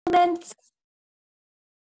Moment.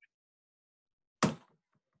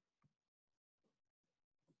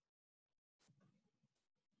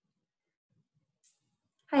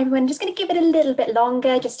 Hi everyone, just going to give it a little bit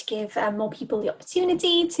longer just to give more people the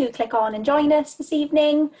opportunity to click on and join us this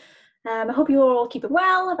evening. I hope you're all keeping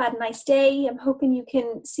well. I've had a nice day. I'm hoping you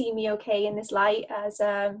can see me okay in this light as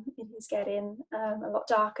it is getting a lot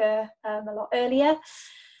darker a lot earlier.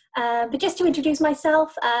 But just to introduce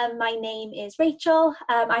myself, my name is Rachel.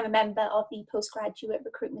 I'm a member of the postgraduate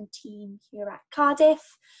recruitment team here at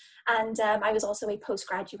Cardiff, and I was also a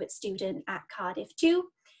postgraduate student at Cardiff too.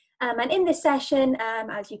 And in this session,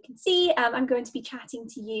 as you can see, I'm going to be chatting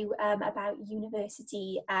to you about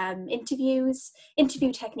university interviews,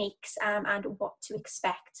 interview techniques, and what to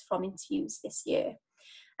expect from interviews this year.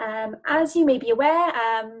 As you may be aware,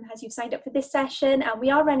 as you've signed up for this session,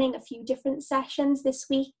 we are running a few different sessions this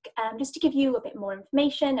week, just to give you a bit more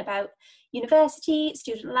information about university,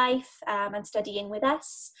 student life, and studying with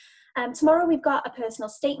us. Tomorrow we've got a personal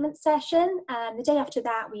statement session. The day after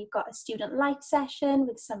that we've got a student life session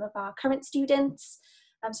with some of our current students,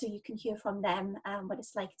 so you can hear from them what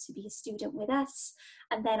it's like to be a student with us.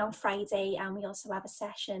 And then on Friday we also have a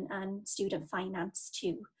session on student finance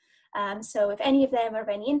too. So if any of them are of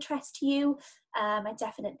any interest to you, I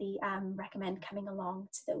definitely recommend coming along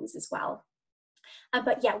to those as well.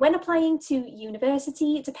 But yeah, when applying to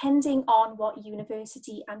university, depending on what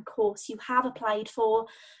university and course you have applied for,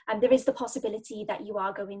 there is the possibility that you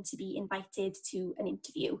are going to be invited to an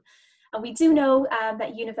interview. And we do know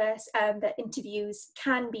that interviews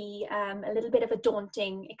can be a little bit of a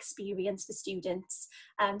daunting experience for students.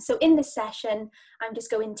 So in this session, I'm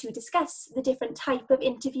just going to discuss the different type of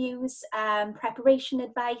interviews, preparation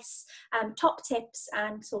advice, top tips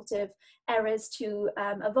and sort of errors to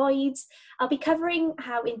avoid. I'll be covering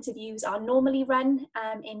how interviews are normally run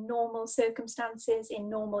in normal circumstances, in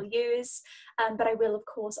normal years, but I will of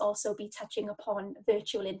course also be touching upon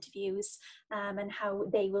virtual interviews and how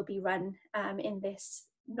they will be run in this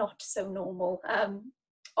not so normal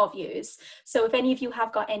of years. So if any of you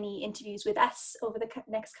have got any interviews with us over the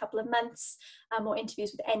next couple of months, or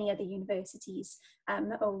interviews with any other universities,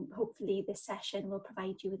 hopefully this session will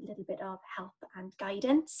provide you with a little bit of help and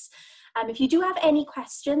guidance. If you do have any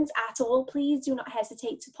questions at all, please do not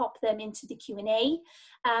hesitate to pop them into the Q&A.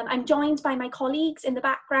 I'm joined by my colleagues in the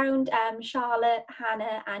background, Charlotte,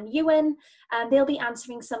 Hannah and Ewan. They'll be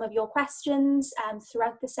answering some of your questions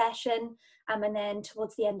throughout the session, and then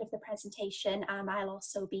towards the end of the presentation, I'll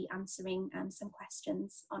also be answering some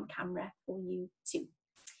questions on camera for you too.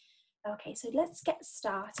 Okay, so let's get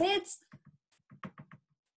started.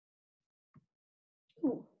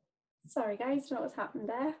 Ooh, sorry guys, don't know what's happened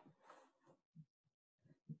there.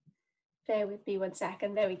 Bear with me 1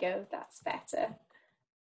 second, there we go, that's better.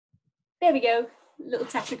 There we go, little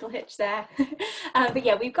technical hitch there. But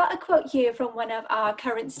yeah, we've got a quote here from one of our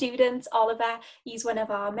current students, Oliver. He's one of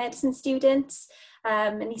our medicine students.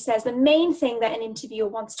 And he says, the main thing that an interviewer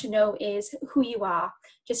wants to know is who you are.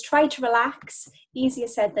 Just try to relax, easier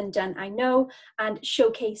said than done, I know, and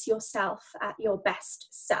showcase yourself at your best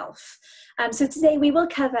self. So today we will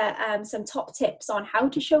cover some top tips on how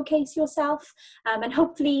to showcase yourself, and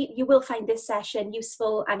hopefully you will find this session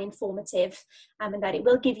useful and informative, and that it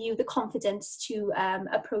will give you the confidence to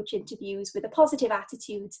approach interviews with a positive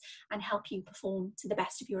attitude and help you perform to the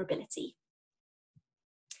best of your ability.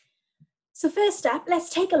 So first up, let's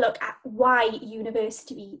take a look at why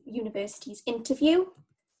universities interview.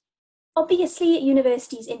 Obviously,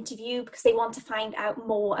 universities interview because they want to find out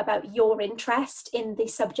more about your interest in the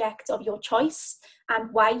subject of your choice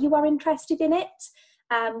and why you are interested in it.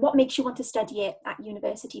 What makes you want to study it at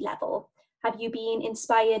university level? Have you been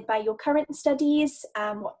inspired by your current studies?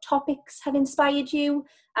 What topics have inspired you?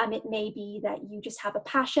 It may be that you just have a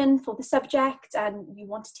passion for the subject and you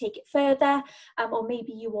want to take it further, or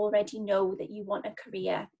maybe you already know that you want a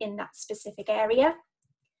career in that specific area.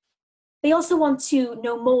 They also want to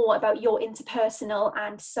know more about your interpersonal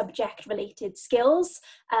and subject-related skills,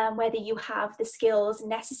 whether you have the skills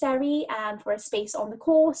necessary for a space on the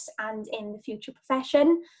course and in the future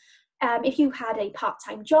profession. If you had a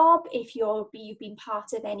part-time job, if you've been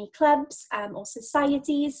part of any clubs or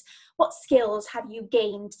societies, what skills have you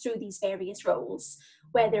gained through these various roles?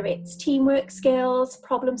 Whether it's teamwork skills,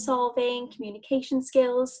 problem solving, communication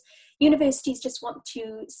skills. Universities just want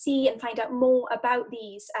to see and find out more about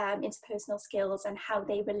these interpersonal skills and how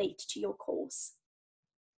they relate to your course.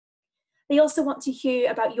 They also want to hear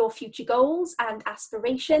about your future goals and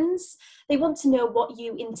aspirations. They want to know what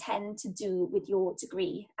you intend to do with your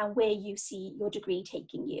degree and where you see your degree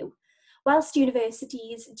taking you. whilst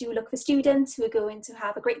universities do look for students who are going to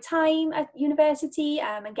have a great time at university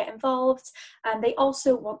and get involved, they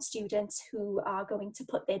also want students who are going to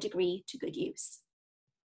put their degree to good use.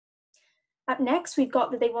 Up next, we've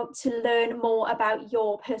got that they want to learn more about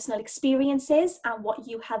your personal experiences and what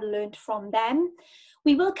you have learned from them.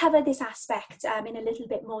 We will cover this aspect in a little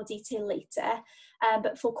bit more detail later,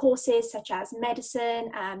 but for courses such as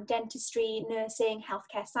medicine, dentistry, nursing,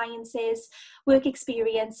 healthcare sciences, work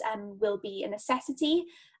experience will be a necessity.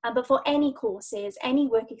 But for any courses, any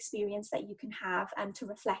work experience that you can have to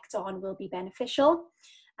reflect on will be beneficial.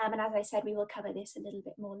 And as I said, we will cover this a little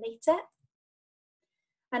bit more later.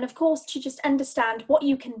 And of course, to just understand what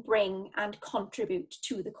you can bring and contribute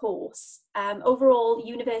to the course. Overall,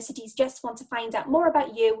 universities just want to find out more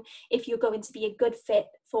about you if you're going to be a good fit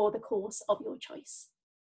for the course of your choice.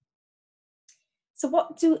 So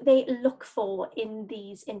what do they look for in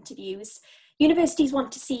these interviews? Universities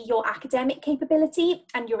want to see your academic capability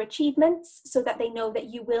and your achievements so that they know that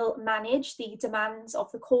you will manage the demands of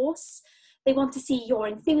the course. They want to see your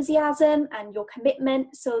enthusiasm and your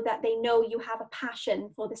commitment so that they know you have a passion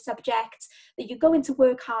for the subject, that you're going to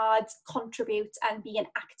work hard, contribute, and be an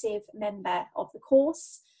active member of the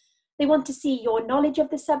course. They want to see your knowledge of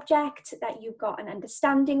the subject, that you've got an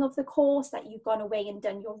understanding of the course, that you've gone away and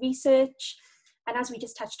done your research. And as we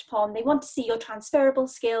just touched upon, they want to see your transferable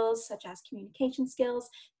skills, such as communication skills,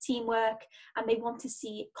 teamwork, and they want to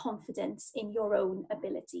see confidence in your own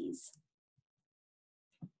abilities.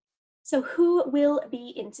 So who will be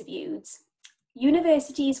interviewed?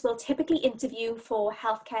 Universities will typically interview for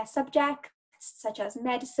healthcare subjects such as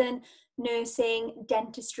medicine, nursing,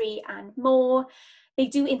 dentistry, and more. They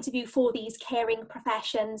do interview for these caring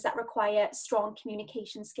professions that require strong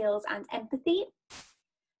communication skills and empathy.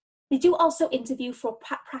 They do also interview for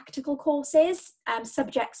practical courses.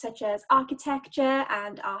 Subjects such as architecture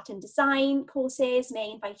and art and design courses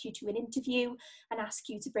may invite you to an interview and ask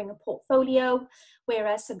you to bring a portfolio,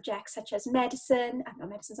 whereas subjects such as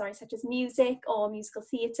such as music or musical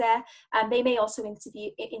theatre, they may also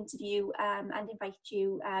interview and invite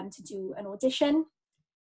you to do an audition.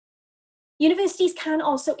 Universities can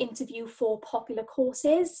also interview for popular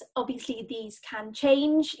courses. Obviously, these can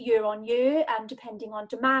change year on year, depending on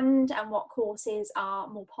demand and what courses are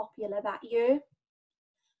more popular that year.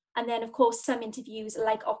 And then, of course, some interviews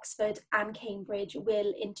like Oxford and Cambridge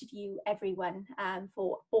will interview everyone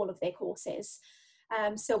for all of their courses.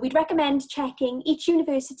 So we'd recommend checking each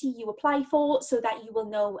university you apply for so that you will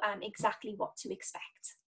know exactly what to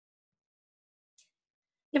expect.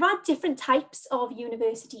 There are different types of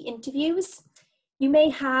university interviews. You may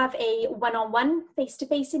have a one-on-one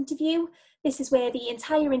face-to-face interview. This is where the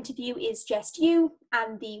entire interview is just you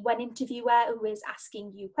and the one interviewer who is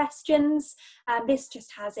asking you questions. This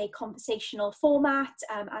just has a conversational format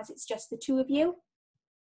as it's just the two of you.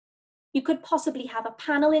 You could possibly have a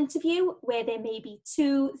panel interview where there may be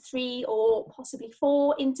 2, 3, or possibly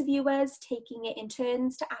 4 interviewers taking it in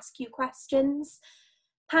turns to ask you questions.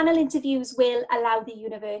 Panel interviews will allow the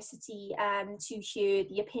university to hear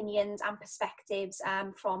the opinions and perspectives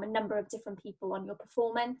from a number of different people on your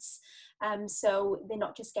performance. So they're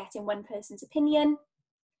not just getting one person's opinion.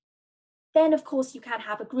 Then, of course, you can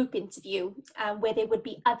have a group interview where there would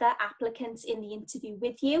be other applicants in the interview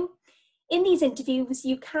with you. In these interviews,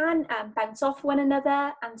 you can bounce off one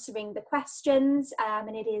another, answering the questions,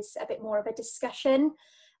 and it is a bit more of a discussion.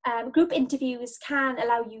 Group interviews can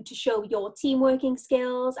allow you to show your team working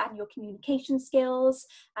skills and your communication skills.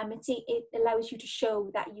 It allows you to show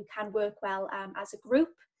that you can work well as a group.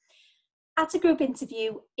 At a group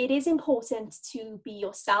interview, it is important to be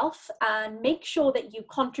yourself and make sure that you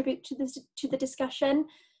contribute to the discussion.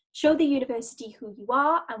 Show the university who you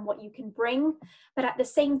are and what you can bring, but at the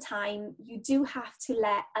same time, you do have to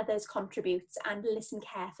let others contribute and listen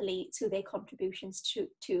carefully to their contributions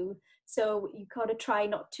too. So you've got to try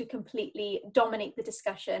not to completely dominate the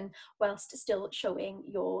discussion whilst still showing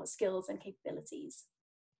your skills and capabilities.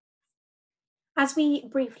 As we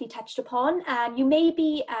briefly touched upon, you may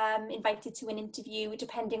be invited to an interview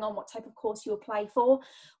depending on what type of course you apply for,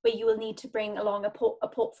 where you will need to bring along a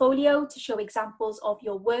portfolio to show examples of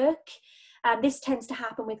your work. This tends to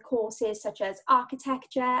happen with courses such as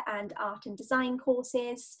architecture and art and design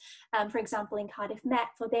courses. For example, in Cardiff Met,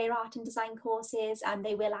 for their art and design courses,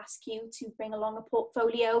 they will ask you to bring along a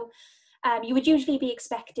portfolio. You would usually be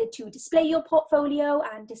expected to display your portfolio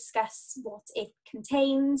and discuss what it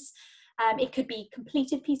contains. It could be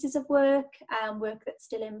completed pieces of work, work that's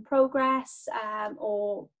still in progress,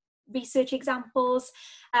 or research examples,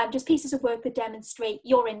 just pieces of work that demonstrate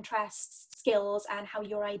your interests, skills, and how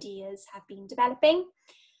your ideas have been developing.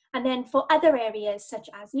 And then for other areas such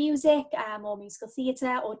as music or musical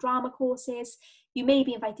theatre or drama courses, you may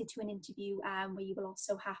be invited to an interview where you will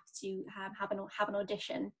also have to have an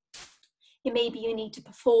audition. It may be you need to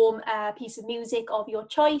perform a piece of music of your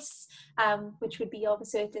choice, which would be of a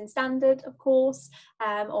certain standard, of course,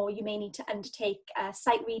 or you may need to undertake a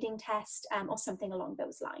sight reading test or something along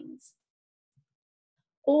those lines.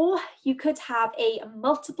 Or you could have a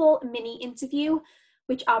multiple mini interview,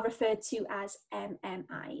 which are referred to as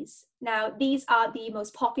MMIs. Now, these are the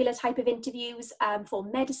most popular type of interviews for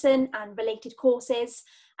medicine and related courses,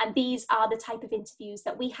 and these are the type of interviews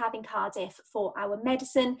that we have in Cardiff for our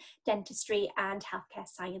medicine, dentistry and healthcare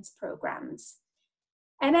science programmes.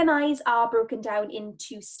 MMIs are broken down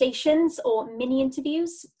into stations or mini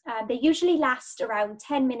interviews. They usually last around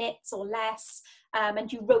 10 minutes or less,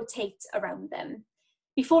 and you rotate around them.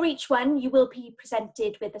 Before each one, you will be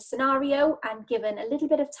presented with a scenario and given a little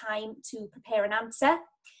bit of time to prepare an answer.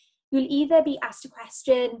 You'll either be asked a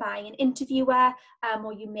question by an interviewer,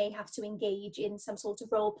 or you may have to engage in some sort of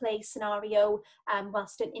role play scenario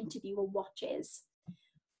whilst an interviewer watches.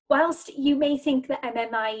 Whilst you may think that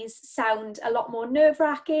MMIs sound a lot more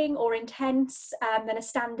nerve-wracking or intense than a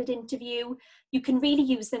standard interview, you can really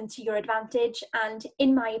use them to your advantage, and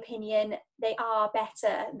in my opinion, they are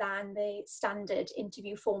better than the standard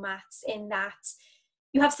interview formats in that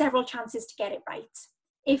you have several chances to get it right.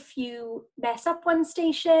 If you mess up one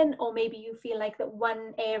station, or maybe you feel like that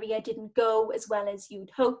one area didn't go as well as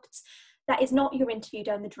you'd hoped, that is not your interview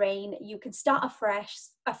down the drain. You can start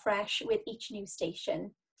afresh with each new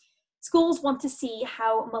station. Schools want to see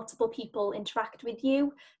how multiple people interact with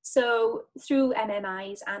you. So through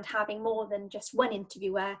MMIs and having more than just one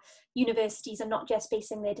interviewer, universities are not just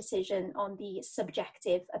basing their decision on the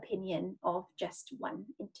subjective opinion of just one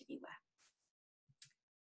interviewer.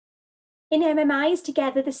 In MMIs,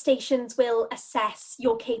 together the stations will assess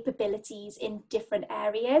your capabilities in different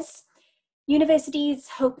areas. Universities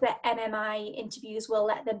hope that MMI interviews will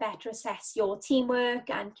let them better assess your teamwork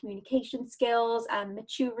and communication skills and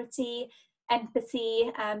maturity,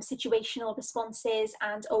 empathy, situational responses,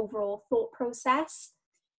 and overall thought process.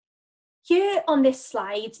 Here on this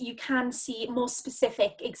slide, you can see more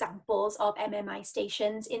specific examples of MMI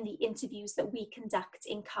stations in the interviews that we conduct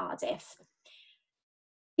in Cardiff.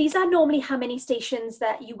 These are normally how many stations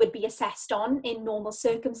that you would be assessed on in normal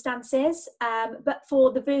circumstances, but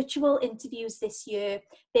for the virtual interviews this year,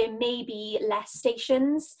 there may be less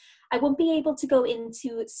stations. I won't be able to go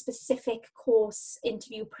into specific course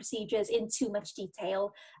interview procedures in too much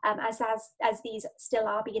detail, as these still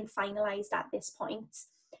are being finalised at this point.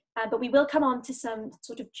 But we will come on to some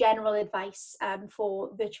sort of general advice for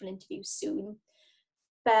virtual interviews soon.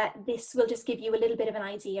 But this will just give you a little bit of an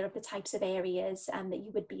idea of the types of areas that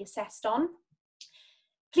you would be assessed on.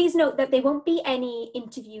 Please note that there won't be any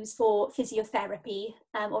interviews for physiotherapy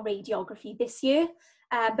or radiography this year,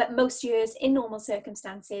 but most years in normal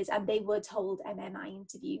circumstances, and they would hold MMI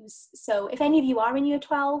interviews. So if any of you are in year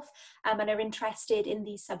 12 and are interested in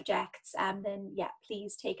these subjects, then yeah,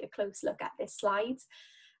 please take a close look at this slide.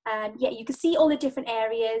 Yeah, you can see all the different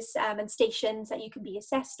areas and stations that you can be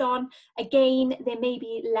assessed on. Again, there may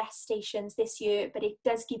be less stations this year, but it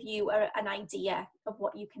does give you an idea of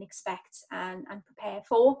what you can expect and prepare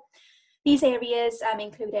for. These areas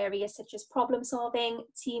include areas such as problem solving,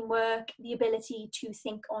 teamwork, the ability to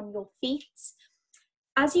think on your feet.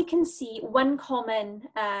 As you can see, one common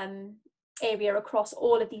area across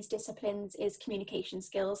all of these disciplines is communication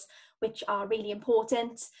skills, which are really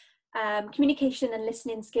important. Communication and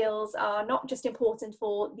listening skills are not just important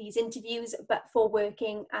for these interviews, but for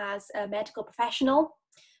working as a medical professional.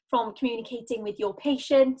 From communicating with your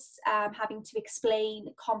patients, having to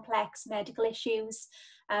explain complex medical issues,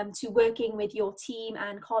 to working with your team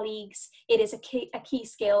and colleagues, it is a key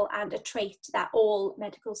skill and a trait that all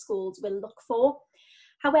medical schools will look for.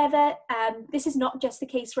 However, this is not just the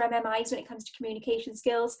case for MMIs when it comes to communication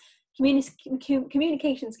skills.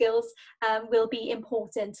 Communication skills will be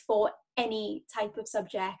important for any type of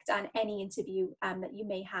subject and any interview that you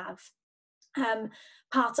may have.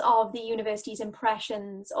 Part of the university's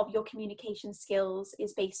impressions of your communication skills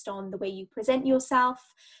is based on the way you present yourself,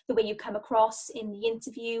 the way you come across in the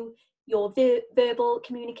interview, your verbal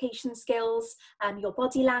communication skills, your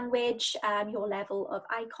body language, your level of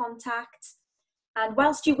eye contact. And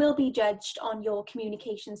whilst you will be judged on your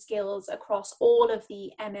communication skills across all of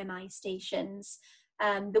the MMI stations,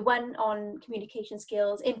 the one on communication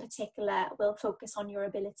skills in particular will focus on your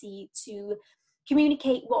ability to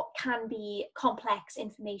communicate what can be complex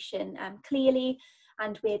information clearly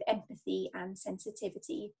and with empathy and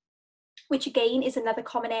sensitivity, which again is another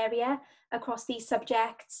common area across these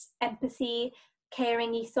subjects. Empathy,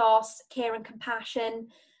 caring ethos, care and compassion.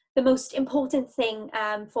 The most important thing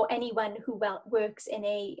for anyone who works in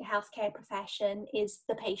a healthcare profession is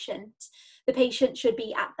the patient. The patient should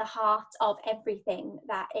be at the heart of everything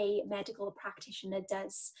that a medical practitioner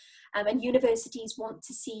does. And universities want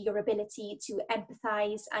to see your ability to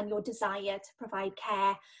empathise and your desire to provide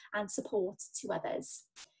care and support to others.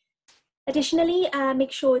 Additionally,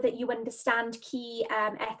 make sure that you understand key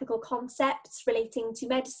ethical concepts relating to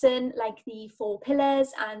medicine, like the 4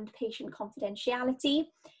 pillars and patient confidentiality.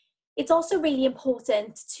 It's also really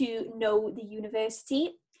important to know the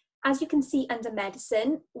university. As you can see under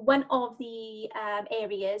medicine, one of the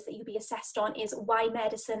areas that you'll be assessed on is why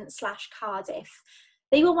medicine/Cardiff.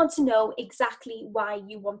 They will want to know exactly why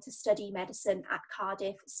you want to study medicine at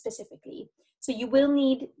Cardiff specifically. So you will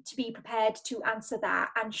need to be prepared to answer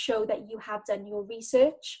that and show that you have done your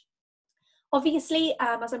research. Obviously,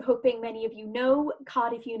 as I'm hoping many of you know,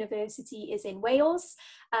 Cardiff University is in Wales,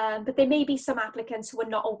 but there may be some applicants who are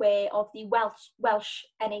not aware of the Welsh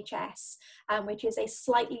NHS, which is a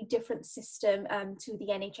slightly different system to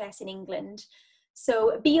the NHS in England.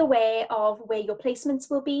 So be aware of where your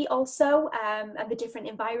placements will be also, and the different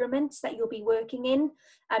environments that you'll be working in.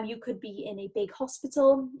 You could be in a big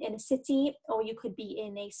hospital in a city, or you could be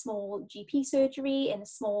in a small GP surgery in a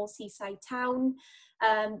small seaside town.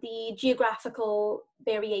 The geographical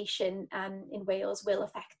variation in Wales will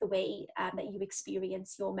affect the way that you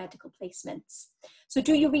experience your medical placements. So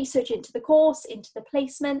do your research into the course, into the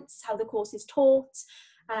placements, how the course is taught.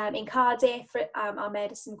 In Cardiff, our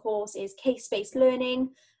medicine course is case-based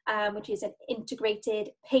learning, which is an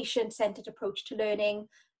integrated patient-centred approach to learning,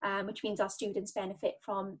 which means our students benefit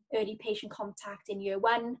from early patient contact in year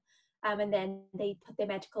 1, and then they put their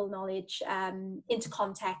medical knowledge into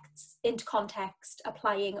context,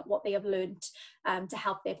 applying what they have learned to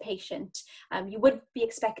help their patient. You would be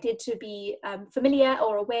expected to be familiar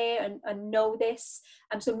or aware and know this,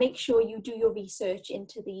 so make sure you do your research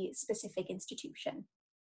into the specific institution.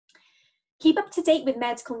 Keep up to date with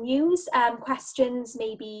medical news. Questions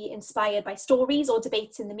may be inspired by stories or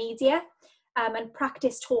debates in the media, and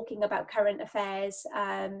practice talking about current affairs,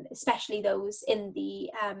 especially those in the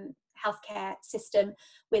healthcare system,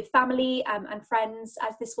 with family and friends,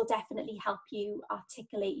 as this will definitely help you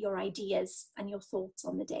articulate your ideas and your thoughts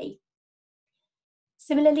on the day.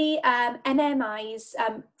 Similarly,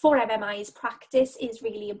 for MMIs, practice is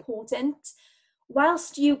really important.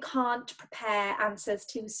 Whilst you can't prepare answers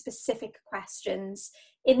to specific questions,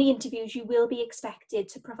 in the interviews you will be expected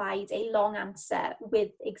to provide a long answer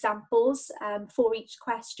with examples for each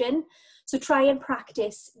question. So try and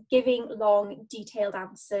practice giving long, detailed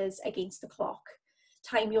answers against the clock.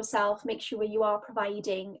 Time yourself, make sure you are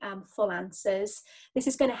providing full answers. This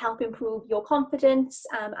is going to help improve your confidence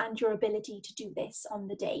and your ability to do this on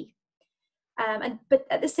the day. But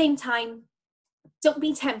at the same time, don't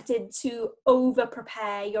be tempted to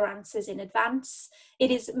over-prepare your answers in advance. It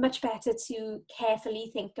is much better to carefully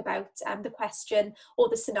think about the question or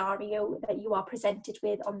the scenario that you are presented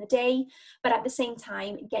with on the day, but at the same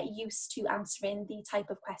time, get used to answering the type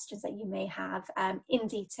of questions that you may have in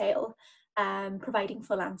detail, providing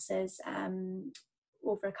full answers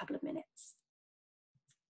over a couple of minutes.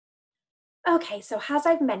 Okay, so as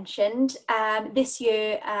I've mentioned, this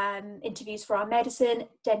year interviews for our medicine,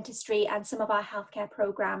 dentistry and some of our healthcare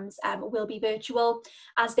programmes will be virtual,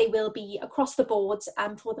 as they will be across the board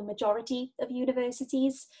for the majority of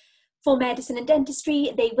universities. For medicine and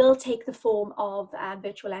dentistry, they will take the form of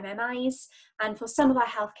virtual MMIs, and for some of our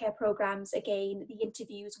healthcare programmes, again, the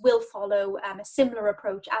interviews will follow a similar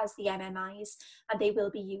approach as the MMIs, and they will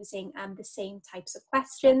be using the same types of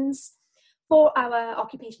questions. For our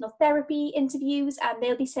occupational therapy interviews,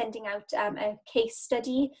 they'll be sending out a case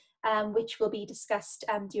study which will be discussed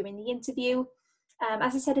during the interview.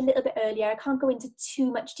 As I said a little bit earlier, I can't go into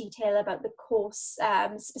too much detail about the course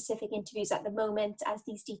specific interviews at the moment, as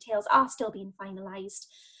these details are still being finalised,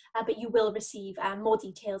 but you will receive more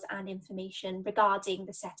details and information regarding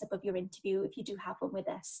the setup of your interview if you do have one with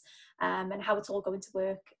us, and how it's all going to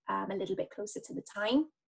work a little bit closer to the time.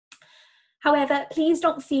 However, please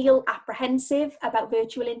don't feel apprehensive about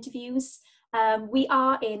virtual interviews. We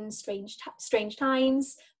are in strange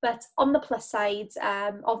times, but on the plus side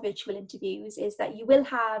of virtual interviews is that you will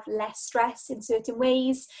have less stress in certain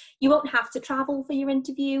ways. You won't have to travel for your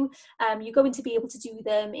interview. You're going to be able to do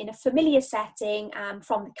them in a familiar setting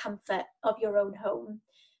from the comfort of your own home.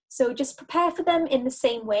 So just prepare for them in the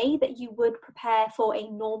same way that you would prepare for a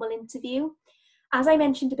normal interview. As I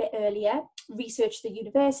mentioned a bit earlier, research the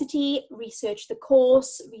university, research the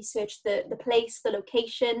course, research the place, the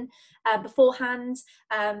location beforehand,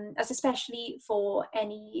 as especially for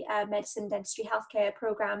any medicine, dentistry, healthcare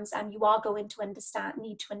programs, and you are going to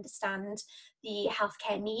need to understand the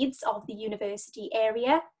healthcare needs of the university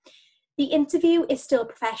area. The interview is still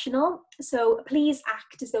professional, so please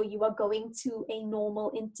act as though you are going to a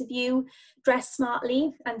normal interview. Dress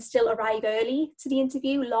smartly and still arrive early to the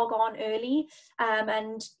interview, log on early,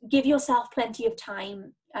 and give yourself plenty of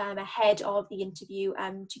time ahead of the interview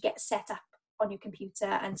to get set up on your computer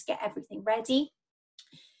and to get everything ready.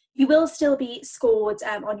 You will still be scored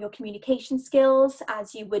on your communication skills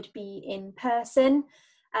as you would be in person.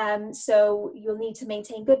 So you'll need to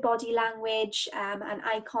maintain good body language and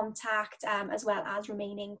eye contact, as well as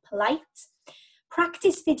remaining polite.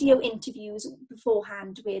 Practice video interviews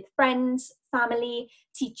beforehand with friends, family,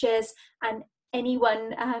 teachers, and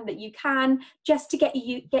anyone that you can, just to get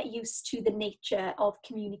used to the nature of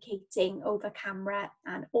communicating over camera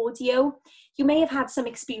and audio. You may have had some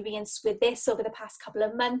experience with this over the past couple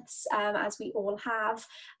of months, as we all have,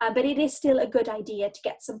 but it is still a good idea to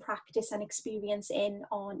get some practice and experience in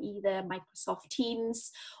on either Microsoft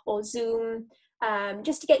Teams or Zoom,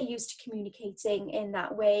 just to get used to communicating in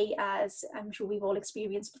that way. As I'm sure we've all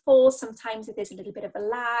experienced before, sometimes if there's a little bit of a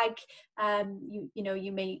lag,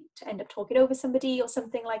 you may end up talking over somebody or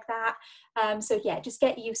something like that. So yeah, just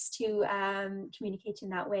get used to communicating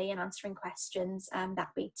that way and answering questions that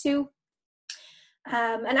way too.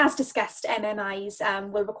 And as discussed,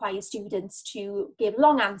 MMIs will require students to give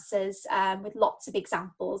long answers with lots of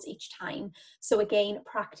examples each time. So again,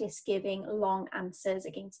 practice giving long answers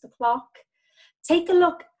against the clock. Take a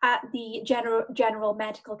look at the General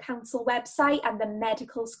Medical Council website and the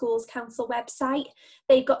Medical Schools Council website.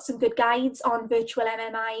 They've got some good guides on virtual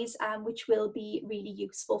MMIs, which will be really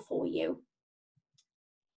useful for you.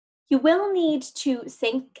 You will need to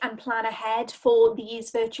think and plan ahead for these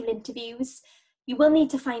virtual interviews. You will need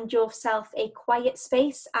to find yourself a quiet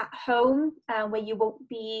space at home where you won't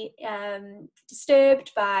be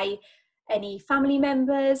disturbed by any family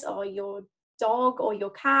members or your dog or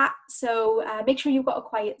your cat. So make sure you've got a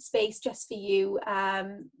quiet space just for you,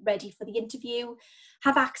 ready for the interview.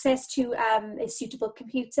 Have access to a suitable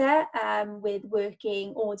computer with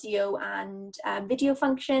working audio and video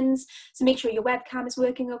functions. So make sure your webcam is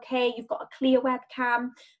working okay, you've got a clear webcam,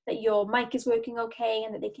 that your mic is working okay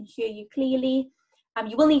and that they can hear you clearly.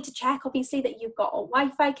 You will need to check, obviously, that you've got a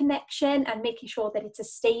Wi-Fi connection and making sure that it's a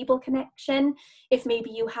stable connection. If maybe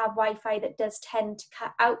you have Wi-Fi that does tend to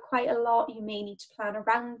cut out quite a lot, you may need to plan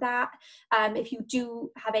around that. If you do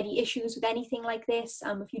have any issues with anything like this,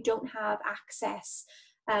 if you don't have access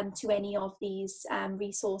to any of these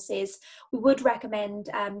resources, we would recommend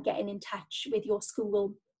getting in touch with your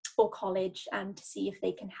school or college to see if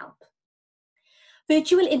they can help.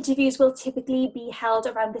 Virtual interviews will typically be held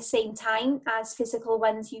around the same time as physical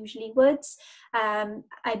ones usually would.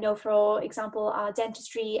 I know, for example, our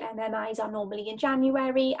dentistry MMIs are normally in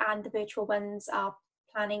January, and the virtual ones are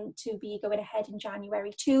planning to be going ahead in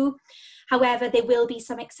January too. However, there will be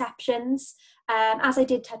some exceptions. As I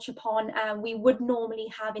did touch upon, we would normally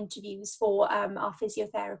have interviews for our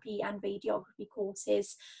physiotherapy and radiography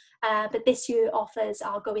courses. But this year offers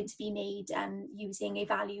are going to be made using a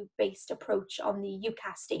value-based approach on the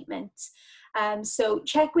UCAS statement. So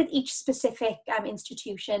check with each specific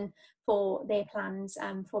institution for their plans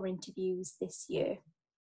for interviews this year.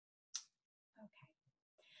 Okay.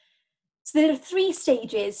 So there are 3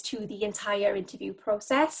 stages to the entire interview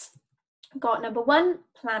process. We've got number 1,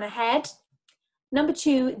 plan ahead. Number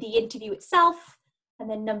 2, the interview itself. And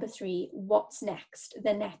then number 3, what's next,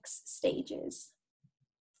 the next stages.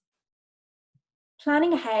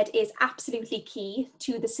 Planning ahead is absolutely key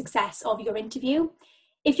to the success of your interview.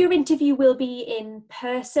 If your interview will be in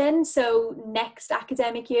person, so next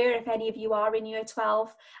academic year, if any of you are in year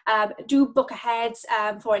 12, do book ahead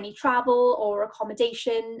for any travel or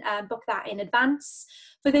accommodation, book that in advance.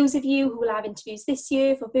 For those of you who will have interviews this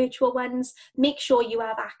year for virtual ones, make sure you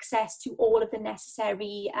have access to all of the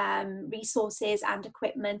necessary resources and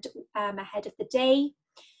equipment ahead of the day.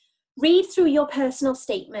 Read through your personal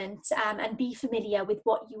statement and be familiar with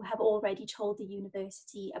what you have already told the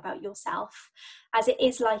university about yourself, as it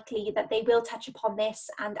is likely that they will touch upon this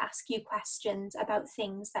and ask you questions about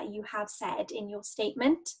things that you have said in your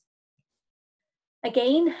statement.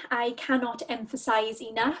 Again, I cannot emphasize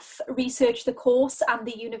enough, research the course and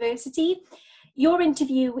the university. Your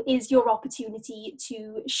interview is your opportunity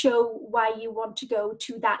to show why you want to go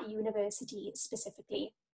to that university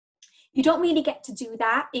specifically. You don't really get to do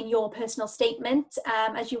that in your personal statement,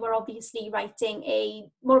 as you are obviously writing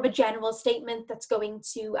more of a general statement that's going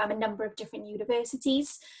to a number of different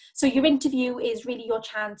universities. So your interview is really your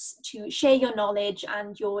chance to share your knowledge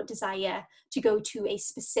and your desire to go to a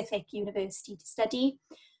specific university to study.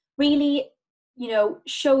 Really,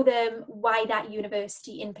 show them why that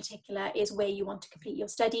university in particular is where you want to complete your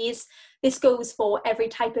studies. This goes for every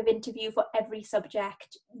type of interview, for every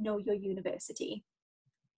subject. Know your university.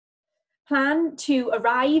 Plan to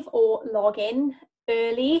arrive or log in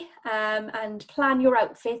early, and plan your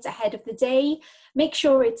outfit ahead of the day. Make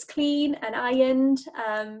sure it's clean and ironed,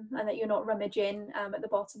 and that you're not rummaging at the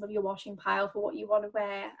bottom of your washing pile for what you want to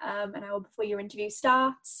wear an hour before your interview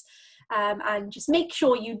starts. And just make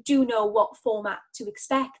sure you do know what format to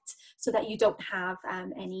expect so that you don't have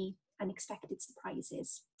any unexpected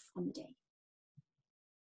surprises on the day.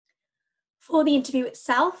 For the interview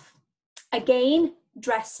itself, again,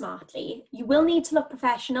 dress smartly. You will need to look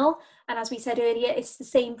professional, and as we said earlier, it's the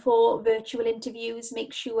same for virtual interviews.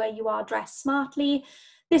 Make sure you are dressed smartly.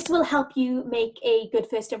 This will help you make a good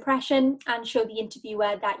first impression and show the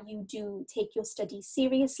interviewer that you do take your studies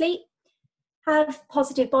seriously. Have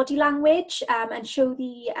positive body language, and show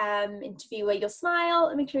the interviewer your smile,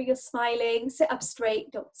 and make sure you're smiling. Sit up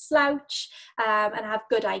straight, don't slouch, and have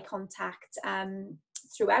good eye contact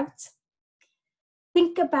throughout.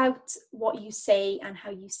 Think about what you say and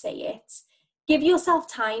how you say it. Give yourself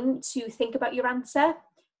time to think about your answer.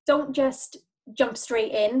 Don't just jump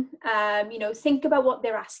straight in. Think about what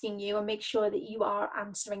they're asking you and make sure that you are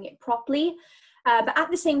answering it properly. But at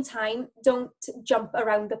the same time, don't jump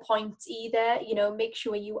around the point either. Make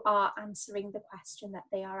sure you are answering the question that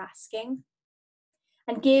they are asking.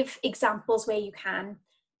 And give examples where you can.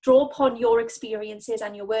 Draw upon your experiences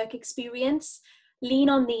and your work experience. Lean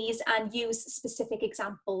on these and use specific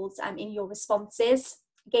examples in your responses.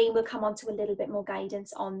 Again, we'll come on to a little bit more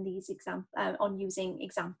guidance on these on using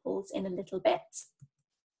examples in a little bit.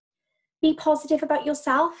 Be positive about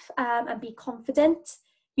yourself and be confident.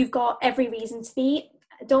 You've got every reason to be.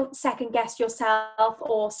 Don't second guess yourself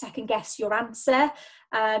or second guess your answer.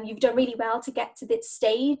 You've done really well to get to this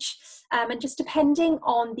stage. And just depending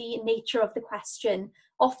on the nature of the question,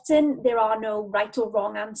 often there are no right or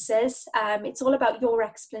wrong answers. It's all about your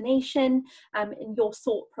explanation and your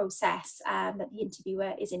thought process that the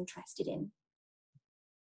interviewer is interested in.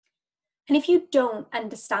 And if you don't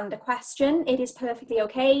understand a question, it is perfectly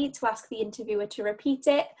okay to ask the interviewer to repeat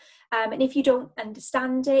it. And if you don't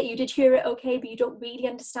understand it, you did hear it okay, but you don't really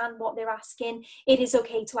understand what they're asking, it is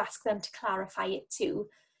okay to ask them to clarify it too.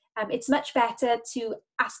 It's much better to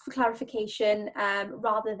ask for clarification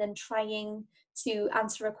rather than trying to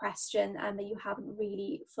answer a question that you haven't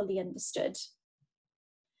really fully understood.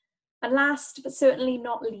 And last, but certainly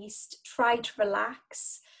not least, try to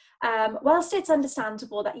relax. Whilst it's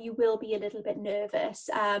understandable that you will be a little bit nervous,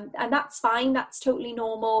 and that's fine, that's totally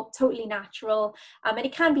normal, totally natural, and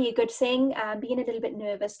it can be a good thing. Being a little bit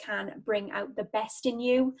nervous can bring out the best in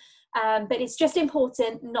you, but it's just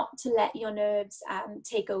important not to let your nerves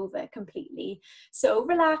take over completely. So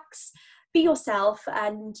relax, be yourself,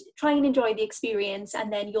 and try and enjoy the experience,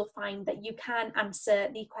 and then you'll find that you can answer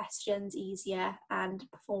the questions easier and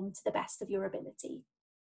perform to the best of your ability.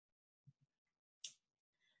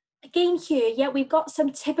 Again here, we've got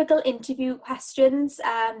some typical interview questions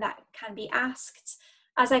that can be asked.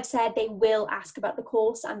 As I've said, they will ask about the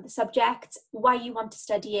course and the subject, why you want to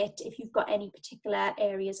study it, if you've got any particular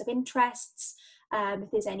areas of interests,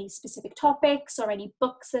 if there's any specific topics or any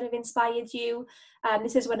books that have inspired you.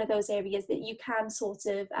 This is one of those areas that you can sort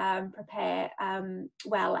of prepare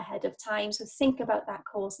well ahead of time. So think about that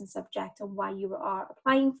course and subject and why you are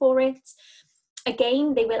applying for it.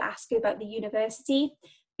 Again, they will ask you about the university.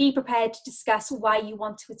 Be prepared to discuss why you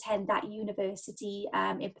want to attend that university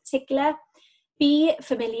in particular. Be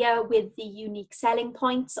familiar with the unique selling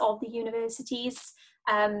points of the universities.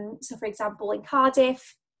 So for example, in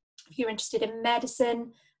Cardiff, if you're interested in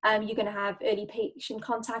medicine, you're going to have early patient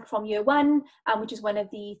contact from year one, which is one of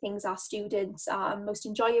the things our students most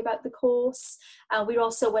enjoy about the course. We're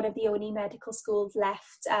also one of the only medical schools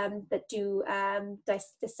left that do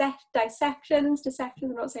dissections,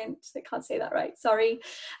 I'm not saying, I can't say that right, sorry.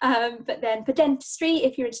 But then for dentistry,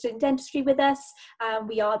 if you're interested in dentistry with us,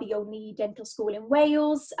 we are the only dental school in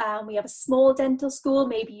Wales. We have a small dental school.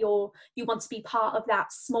 Maybe you want to be part of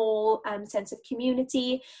that small sense of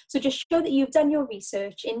community. So just show that you've done your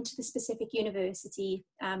research into the specific university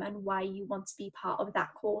and why you want to be part of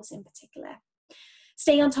that course in particular.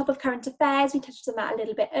 Stay on top of current affairs. We touched on that a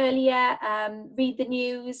little bit earlier. Read the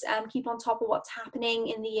news, keep on top of what's happening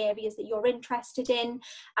in the areas that you're interested in,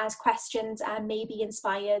 as questions may be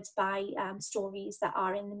inspired by stories that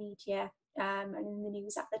are in the media and in the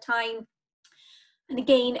news at the time. And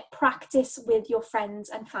again, practice with your friends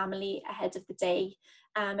and family ahead of the day.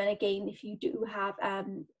 And again, if you do have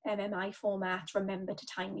MMI format, remember to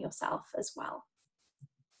time yourself as well.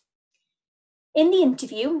 In the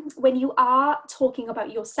interview, when you are talking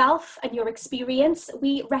about yourself and your experience,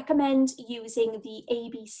 we recommend using the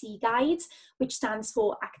ABC guide, which stands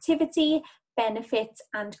for activity, benefit,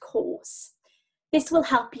 and course. This will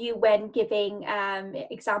help you when giving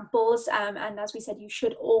examples, and as we said, you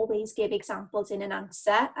should always give examples in an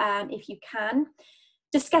answer if you can.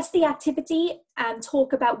 Discuss the activity and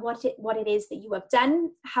talk about what it is that you have done.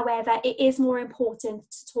 However, it is more important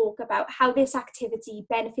to talk about how this activity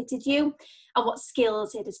benefited you and what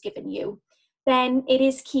skills it has given you. Then it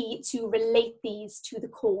is key to relate these to the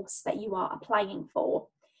course that you are applying for.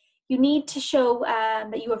 You need to show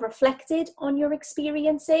that you have reflected on your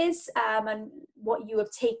experiences and what you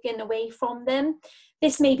have taken away from them.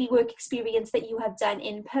 This may be work experience that you have done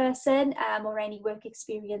in person or any work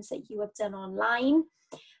experience that you have done online.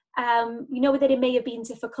 We know that it may have been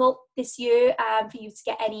difficult this year for you to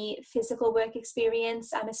get any physical work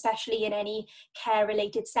experience, especially in any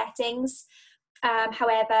care-related settings.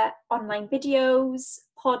 However, online videos,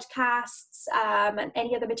 podcasts, and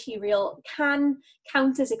any other material can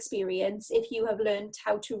count as experience if you have learned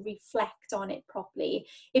how to reflect on it properly.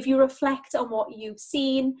 If you reflect on what you've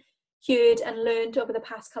seen, heard, and learned over the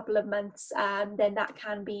past couple of months, then that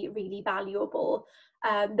can be really valuable.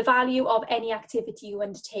 The value of any activity you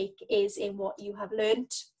undertake is in what you have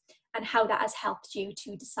learned and how that has helped you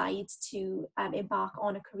to decide to embark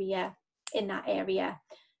on a career in that area,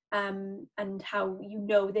 and how you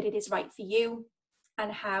know that it is right for you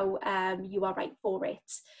and how you are right for it.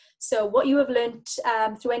 So what you have learned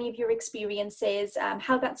through any of your experiences,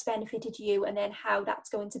 how that's benefited you, and then how that's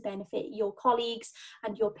going to benefit your colleagues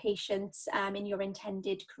and your patients in your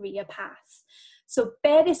intended career path. So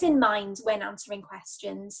bear this in mind when answering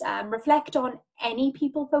questions. Reflect on any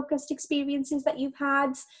people-focused experiences that you've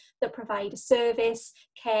had that provide a service,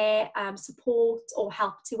 care, support, or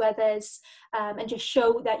help to others, and just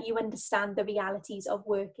show that you understand the realities of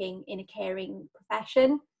working in a caring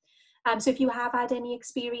profession. So if you have had any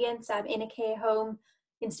experience in a care home,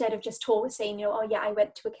 instead of just saying, oh yeah, I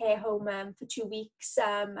went to a care home for 2 weeks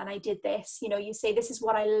and I did this, you say, this is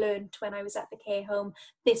what I learned when I was at the care home.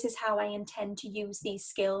 This is how I intend to use these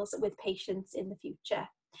skills with patients in the future.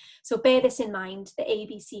 So bear this in mind, the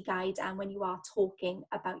ABC guide, and when you are talking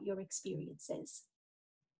about your experiences.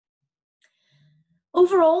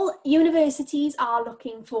 Overall, universities are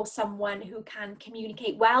looking for someone who can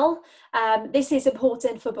communicate well. This is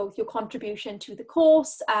important for both your contribution to the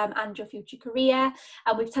course and your future career.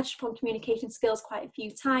 And we've touched upon communication skills quite a few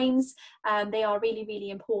times. They are really,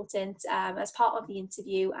 really important as part of the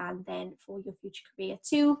interview and then for your future career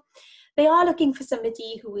too. They are looking for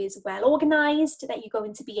somebody who is well organised, that you're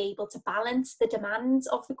going to be able to balance the demands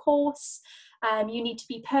of the course. You need to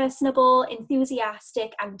be personable,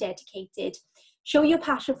 enthusiastic and dedicated. Show your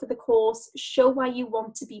passion for the course, show why you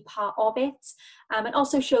want to be part of it, and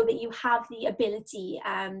also show that you have the ability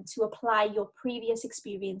to apply your previous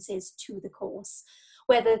experiences to the course,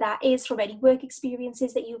 whether that is from any work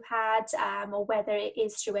experiences that you've had, or whether it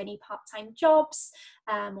is through any part-time jobs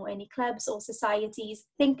or any clubs or societies.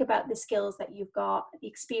 Think about the skills that you've got, the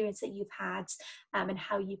experience that you've had, and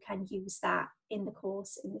how you can use that in the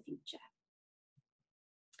course in the future.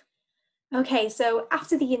 Okay, so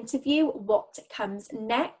after the interview, what comes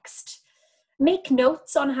next? Make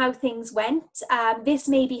notes on how things went. This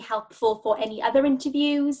may be helpful for any other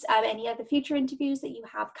interviews, any other future interviews that you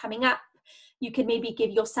have coming up. You can maybe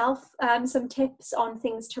give yourself some tips on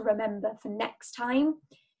things to remember for next time.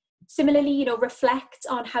 Similarly, reflect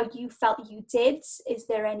on how you felt you did. Is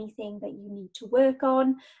there anything that you need to work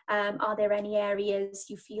on? Are there any areas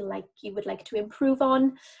you feel like you would like to improve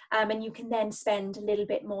on? And you can then spend a little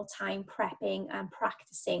bit more time prepping and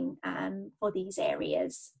practicing for these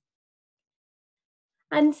areas.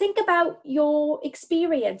 And think about your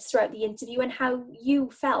experience throughout the interview and how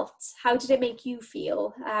you felt. How did it make you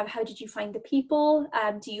feel? How did you find the people?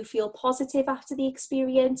 Do you feel positive after the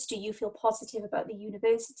experience? Do you feel positive about the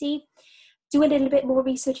university? Do a little bit more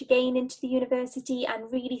research again into the university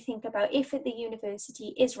and really think about if the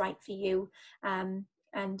university is right for you, and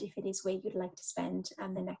if it is where you'd like to spend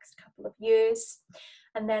the next couple of years.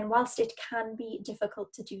 And then whilst it can be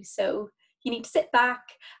difficult to do so, you need to sit back,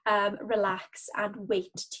 relax, and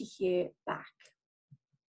wait to hear back.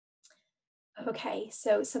 Okay,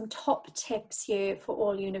 so some top tips here for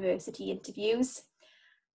all university interviews.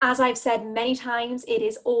 As I've said many times, it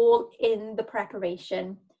is all in the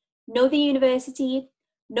preparation. Know the university,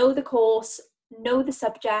 know the course, know the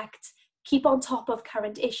subject, keep on top of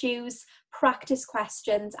current issues, practice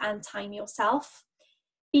questions and time yourself.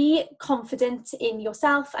 Be confident in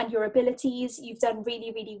yourself and your abilities. You've done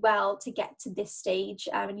really, really well to get to this stage,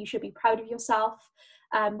 and you should be proud of yourself.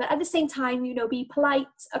 But at the same time, be polite,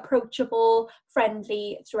 approachable,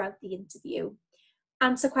 friendly throughout the interview.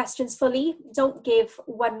 Answer questions fully. Don't give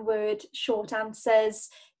one-word short answers.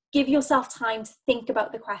 Give yourself time to think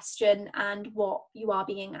about the question and what you are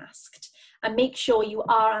being asked. And make sure you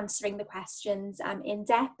are answering the questions in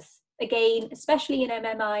depth. Again, especially in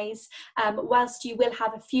MMIs, whilst you will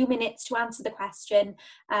have a few minutes to answer the question,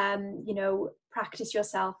 practice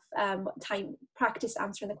yourself, practice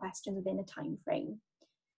answering the question within a time frame.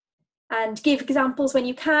 And give examples when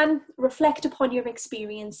you can, reflect upon your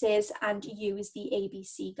experiences and use the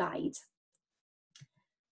ABC guide.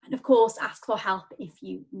 And of course, ask for help if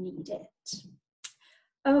you need it.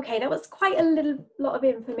 Okay, that was quite a lot of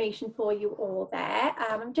information for you all there.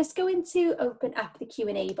 I'm just going to open up the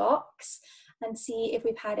Q&A box and see if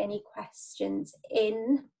we've had any questions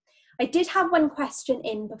in. I did have one question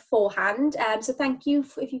in beforehand, so thank you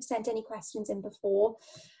if you've sent any questions in before.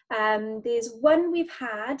 There's one we've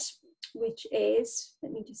had, which is,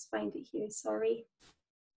 let me just find it here, sorry.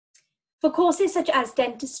 For courses such as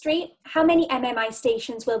dentistry, how many MMI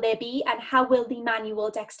stations will there be and how will the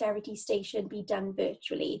manual dexterity station be done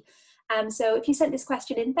virtually? So if you sent this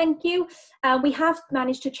question in, thank you. We have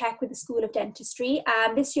managed to check with the School of Dentistry.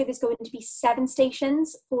 This year there's going to be 7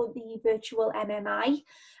 stations for the virtual MMI,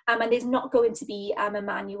 and there's not going to be a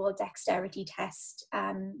manual dexterity test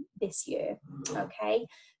this year, okay?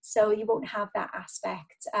 So you won't have that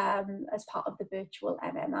aspect as part of the virtual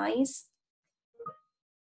MMIs.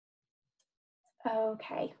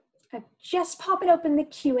 Okay, I'm just popping open the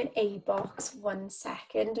Q&A box 1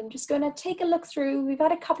 second. I'm just going to take a look through. We've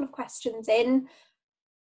had a couple of questions in.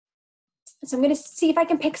 So I'm going to see if I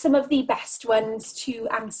can pick some of the best ones to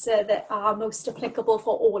answer that are most applicable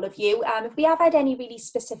for all of you. If we have had any really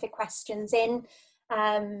specific questions in,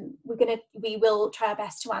 we will try our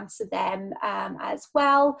best to answer them as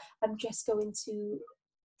well. I'm just going to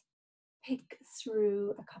pick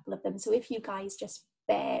through a couple of them. So if you guys just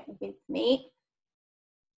bear with me.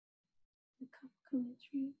 Coming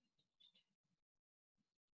through.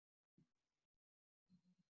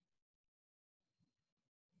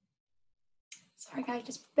 Sorry guys,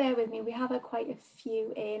 just bear with me. We have quite a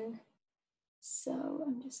few in. So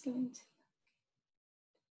I'm just going to.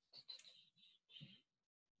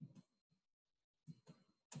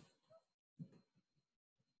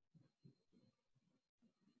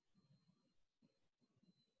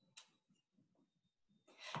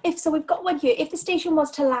 So we've got one here. If the station was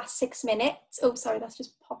to last 6 minutes, oh, sorry, that's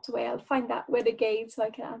just popped away. I'll find that one again so I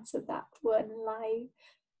can answer that one live.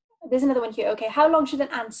 There's another one here. Okay, how long should an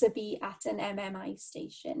answer be at an MMI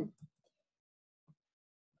station?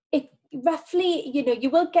 Roughly, you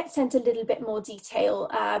will get sent a little bit more detail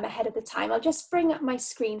ahead of the time. I'll just bring up my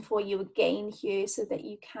screen for you again here so that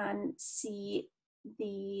you can see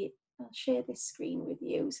I'll share this screen with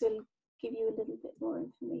you. So it'll give you a little bit more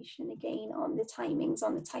information again on the timings,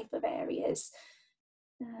 on the type of areas.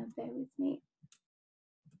 Bear with me.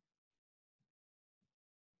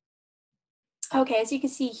 Okay, as you can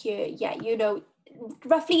see here, yeah,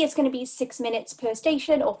 roughly it's going to be 6 minutes per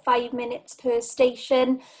station or 5 minutes per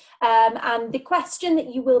station. And the question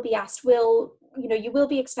that you will be asked you will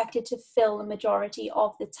be expected to fill the majority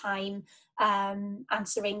of the time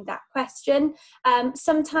answering that question.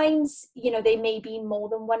 Sometimes, there may be more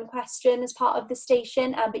than one question as part of the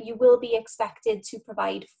station, but you will be expected to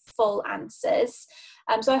provide full answers.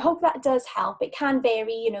 So I hope that does help. It can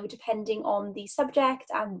vary, depending on the subject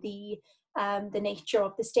and the nature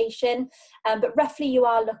of the station, but roughly you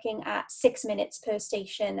are looking at 6 minutes per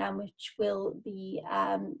station, which will be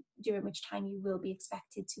during which time you will be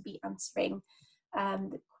expected to be answering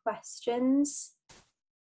the questions.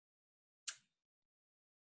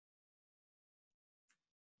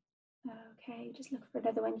 Okay, just look for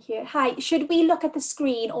another one here. Hi, should we look at the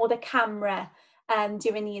screen or the camera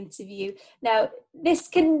during the interview? Now, this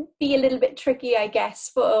can be a little bit tricky, I guess,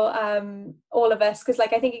 for all of us, because I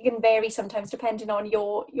think it can vary sometimes depending on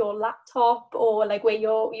your laptop or where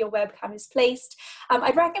your webcam is placed.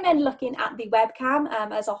 I'd recommend looking at the webcam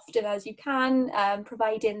as often as you can,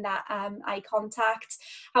 providing that eye contact.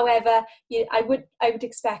 However, I would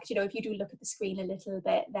expect, if you do look at the screen a little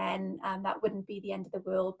bit, then that wouldn't be the end of the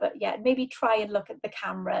world. But yeah, maybe try and look at the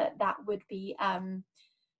camera. That would be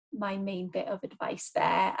my main bit of advice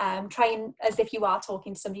there. Try and, as if you are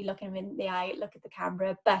talking to somebody, looking them in the eye, look at the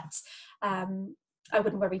camera, but I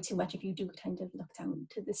wouldn't worry too much if you do kind of look down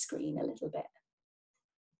to the screen a little bit.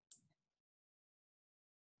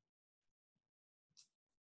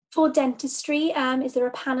 For dentistry, is there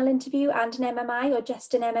a panel interview and an MMI, or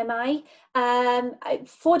just an MMI?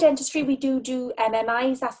 For dentistry, we do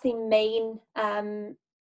MMIs. That's the main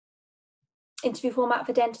interview format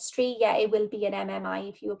for dentistry. Yeah, it will be an MMI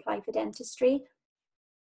if you apply for dentistry.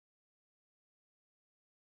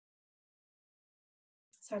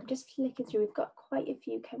 So I'm just flicking through. We've got quite a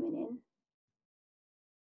few coming in.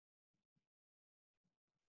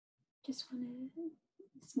 Just want to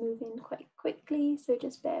move in quite quickly, so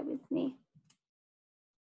just bear with me.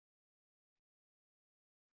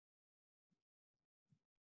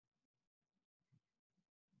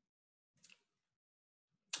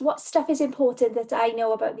 What stuff is important that I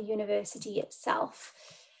know about the university itself?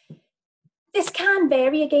 This can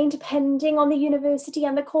vary again depending on the university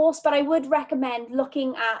and the course, but I would recommend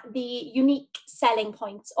looking at the unique selling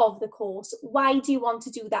points of the course. Why do you want to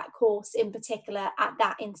do that course in particular at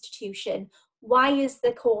that institution? Why is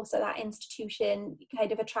the course at that institution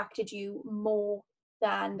kind of attracted you more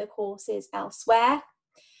than the courses elsewhere?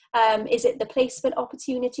 Is it the placement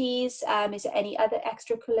opportunities? Is it any other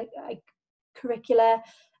extracurricular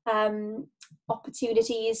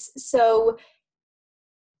opportunities? So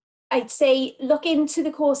I'd say look into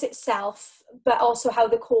the course itself, but also how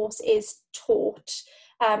the course is taught.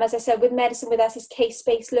 As I said, with Medicine With Us is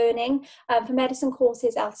case-based learning. For medicine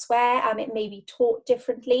courses elsewhere, it may be taught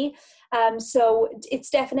differently. So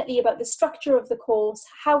it's definitely about the structure of the course,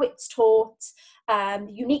 how it's taught, the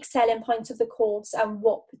unique selling points of the course, and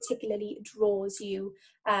what particularly draws you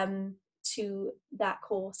to that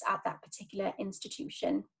course at that particular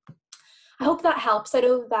institution. I hope that helps. I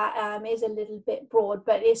know that is a little bit broad,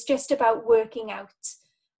 but it's just about working out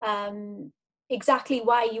exactly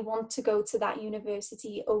why you want to go to that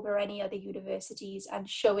university over any other universities, and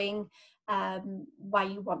showing why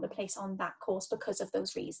you want to place on that course because of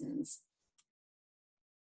those reasons.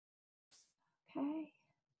 Okay.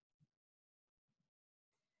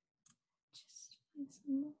 Just find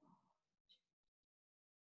some more.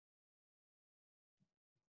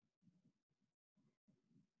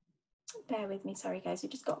 Bear with me, sorry guys, we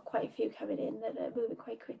just got quite a few coming in that are moving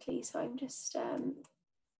quite quickly, so I'm just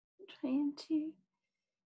trying to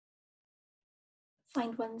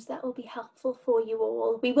find ones that will be helpful for you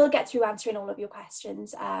all. We will get through answering all of your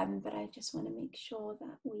questions, but I just want to make sure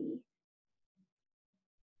that we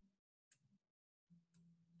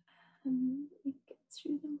get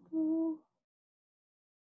through them all.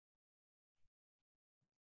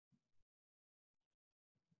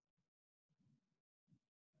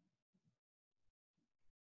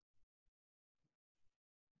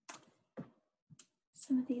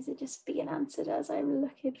 Some of these are just being answered as I'm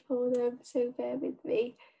looking for them, so bear with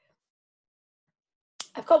me.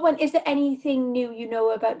 I've got one. Is there anything new you know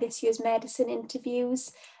about this year's medicine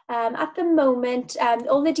interviews? At the moment,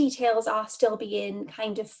 all the details are still being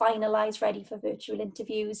kind of finalised, ready for virtual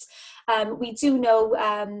interviews. We do know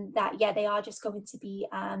that, yeah, they are just going to be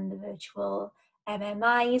the virtual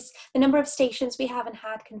MMIs. The number of stations we haven't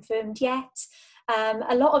had confirmed yet.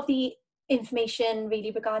 A lot of the information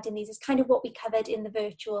really regarding these is kind of what we covered in the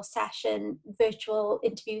virtual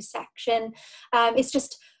interview section. It's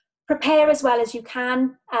just prepare as well as you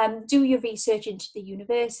can, do your research into the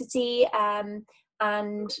university, and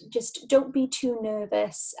just don't be too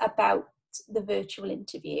nervous about the virtual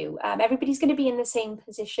interview. Everybody's going to be in the same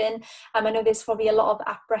position. I know there's probably a lot of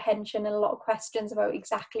apprehension and a lot of questions about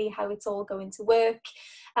exactly how it's all going to work,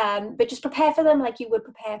 but just prepare for them like you would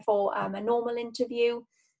prepare for a normal interview.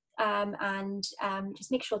 And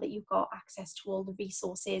just make sure that you've got access to all the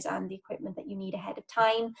resources and the equipment that you need ahead of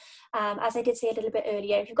time. As I did say a little bit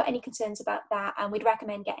earlier, if you've got any concerns about that, we'd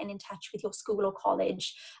recommend getting in touch with your school or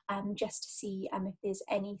college just to see if there's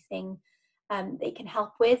anything they can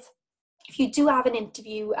help with. If you do have an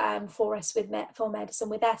interview for Medicine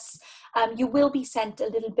With Us, you will be sent a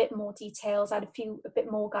little bit more details and a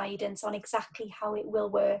bit more guidance on exactly how it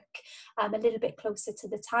will work a little bit closer to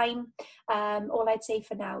the time. All I'd say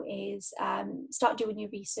for now is start doing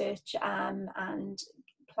your research and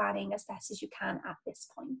planning as best as you can at this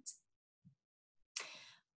point.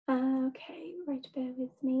 Okay, right, bear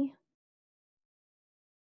with me.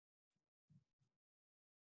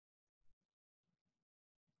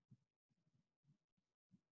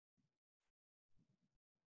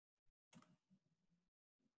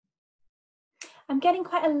 I'm getting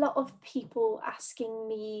quite a lot of people asking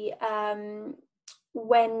me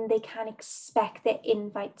when they can expect their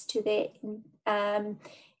invites to their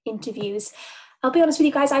interviews. I'll be honest with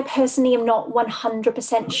you guys, I personally am not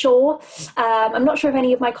 100% sure. I'm not sure if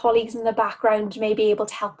any of my colleagues in the background may be able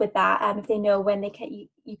to help with that, if they know when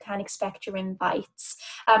you can expect your invites.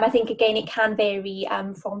 I think, again, it can vary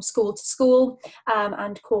from school to school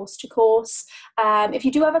and course to course. If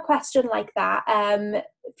you do have a question like that,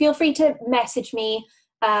 feel free to message me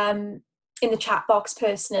in the chat box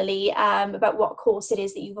personally about what course it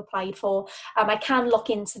is that you've applied for. I can look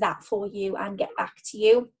into that for you and get back to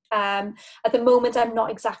you. At the moment, I'm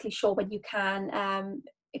not exactly sure when you can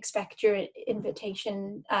expect your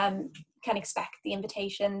invitation, can expect the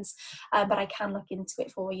invitations, but I can look into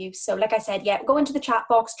it for you. So like I said, yeah, go into the chat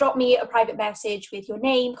box, drop me a private message with your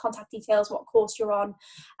name, contact details, what course you're on,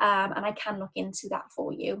 and I can look into that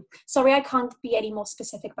for you. Sorry, I can't be any more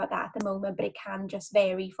specific about that at the moment, but it can just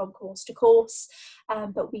vary from course to course,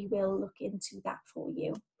 but we will look into that for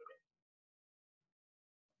you.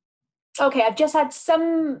 Okay, I've just had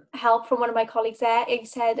some help from one of my colleagues there. He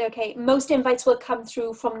said, okay, most invites will come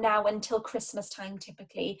through from now until Christmas time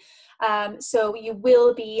typically. So you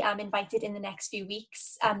will be invited in the next few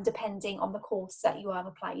weeks, depending on the course that you have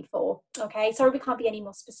applied for. Okay, sorry we can't be any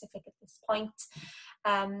more specific at this point.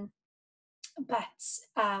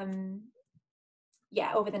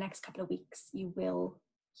 Yeah, over the next couple of weeks, you will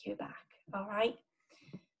hear back. All right.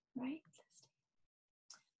 Right.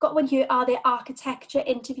 Got one here, are there architecture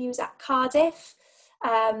interviews at Cardiff?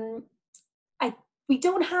 We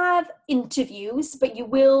don't have interviews, but you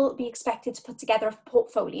will be expected to put together a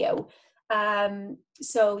portfolio.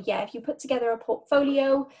 So yeah, if you put together a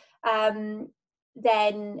portfolio,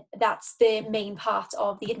 then that's the main part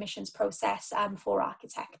of the admissions process for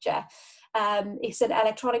architecture. It's an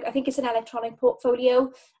electronic, I think it's an electronic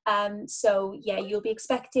portfolio. So yeah, you'll be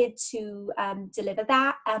expected to deliver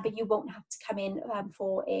that, but you won't have to come in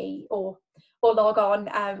for or log on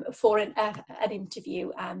for an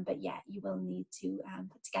interview. But yeah, you will need to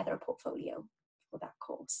put together a portfolio for that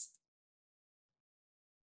course.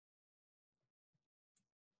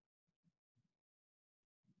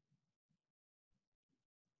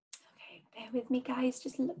 Okay, bear with me guys,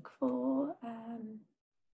 just look for a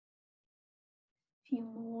few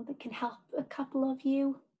more that can help a couple of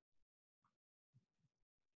you.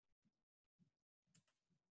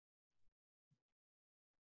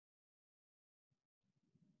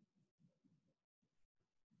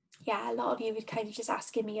 Yeah, a lot of you were kind of just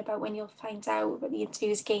asking me about when you'll find out about the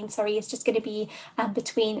interviews again. Sorry, it's just going to be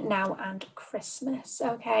between now and Christmas.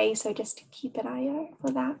 Okay, so just keep an eye out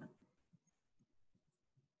for that.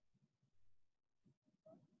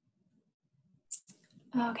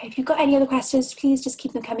 Okay, if you've got any other questions, please just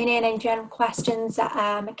keep them coming in. Any general questions that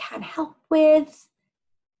I can help with.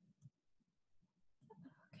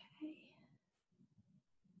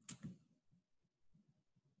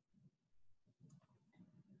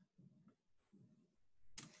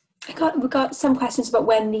 We got some questions about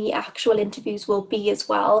when the actual interviews will be as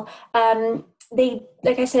well. They,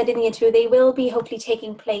 like I said in the interview, they will be hopefully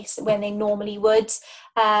taking place when they normally would.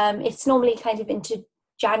 It's normally kind of into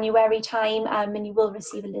January time, and you will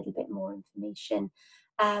receive a little bit more information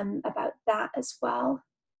about that as well.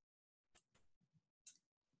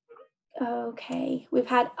 Okay, we've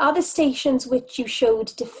had other stations which you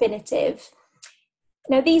showed definitive.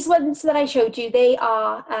 Now these ones that I showed you, they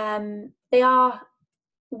are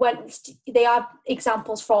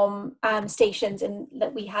examples from stations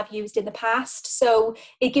that we have used in the past. So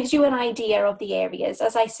it gives you an idea of the areas.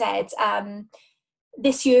 As I said,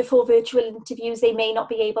 this year for virtual interviews, they may not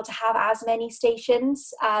be able to have as many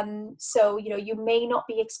stations. So, you may not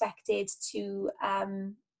be expected to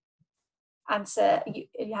answer,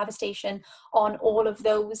 you have a station on all of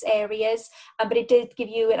those areas, but it did give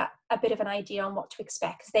you a bit of an idea on what to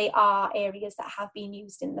expect. They are areas that have been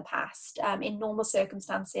used in the past in normal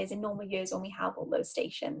circumstances, in normal years when we have all those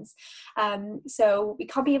stations. So we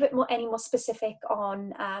can't be any more specific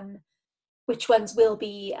on which ones will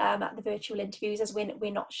be at the virtual interviews, as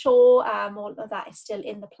we're not sure. All of that is still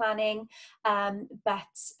in the planning,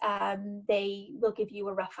 but they will give you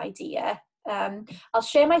a rough idea. I'll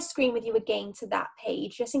share my screen with you again to that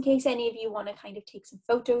page, just in case any of you want to kind of take some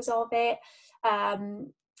photos of it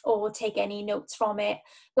or take any notes from it.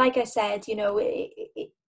 Like I said,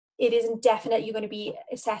 it isn't definite you're going to be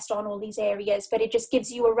assessed on all these areas, but it just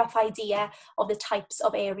gives you a rough idea of the types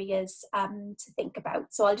of areas to think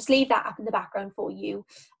about. So I'll just leave that up in the background for you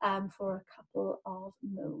for a couple of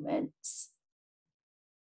moments.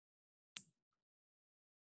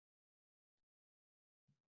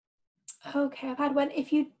 Okay, I've had one.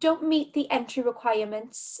 If you don't meet the entry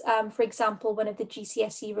requirements, for example, one of the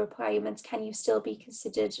GCSE requirements, can you still be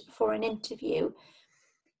considered for an interview?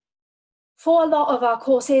 For a lot of our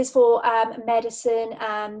courses for medicine,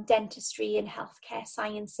 dentistry and healthcare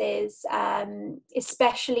sciences,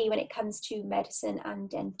 especially when it comes to medicine and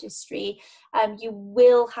dentistry, you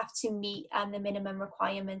will have to meet the minimum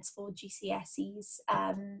requirements for GCSEs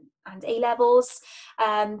and A-levels.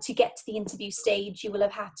 To get to the interview stage, you will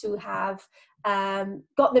have had to have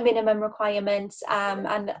got the minimum requirements,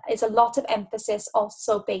 and there's a lot of emphasis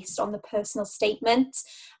also based on the personal statement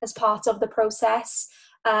as part of the process.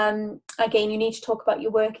 Again, you need to talk about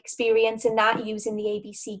your work experience in that using the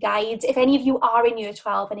ABC guides. If any of you are in year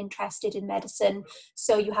 12 and interested in medicine,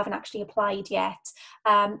 so you haven't actually applied yet,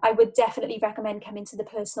 I would definitely recommend coming to the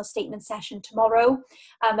personal statement session tomorrow,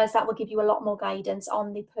 as that will give you a lot more guidance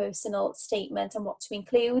on the personal statement and what to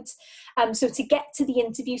include. So to get to the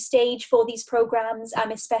interview stage for these programs,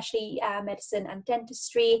 especially medicine and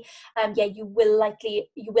dentistry, yeah, you will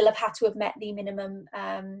have had to have met the minimum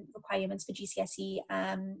requirements for GCSE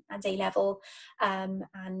and A-level, and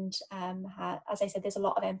as I said, there's a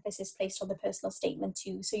lot of emphasis placed on the personal statement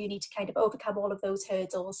too, so you need to kind of overcome all of those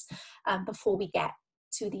hurdles before we get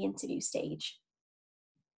to the interview stage.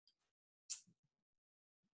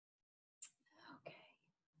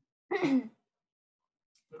 Okay.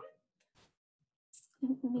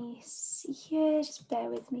 Let me see here, just bear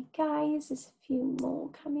with me guys, there's a few more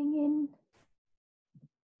coming in.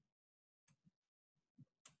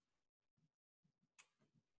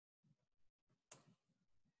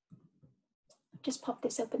 Just pop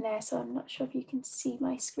this open there, so I'm not sure if you can see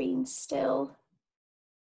my screen still.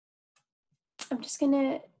 I'm just going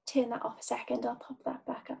to turn that off a second. I'll pop that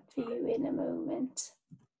back up for you in a moment.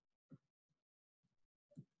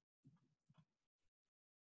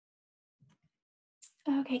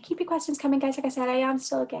 Okay, keep your questions coming, guys. Like I said, I am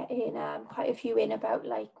still getting quite a few in about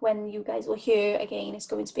like when you guys will hear again. It's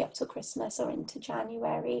going to be up till Christmas or into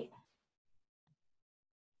January.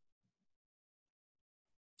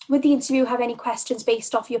 Would the interview have any questions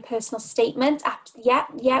based off your personal statement?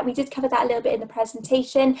 Yeah, we did cover that a little bit in the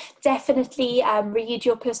presentation. Definitely read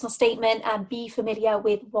your personal statement and be familiar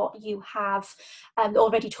with what you have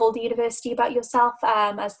already told the university about yourself,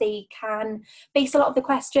 as they can base a lot of the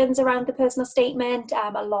questions around the personal statement.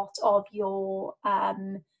 A lot of your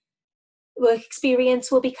work experience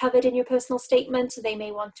will be covered in your personal statement, so they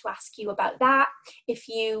may want to ask you about that. If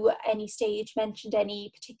you at any stage mentioned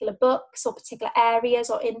any particular books or particular areas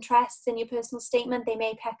or interests in your personal statement, they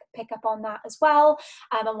may pick up on that as well,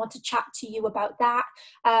 and want to chat to you about that.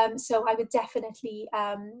 So I would definitely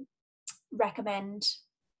recommend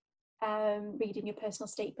reading your personal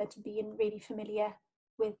statement and being really familiar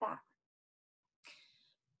with that.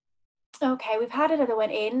 Okay, we've had another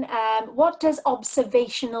one in. What does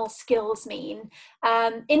observational skills mean?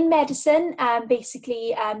 In medicine,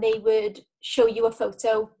 basically, they would show you a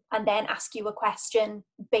photo and then ask you a question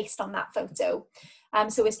based on that photo.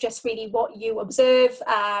 So it's just really what you observe,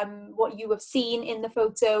 what you have seen in the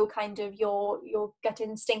photo, kind of your gut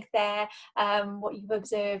instinct there, what you've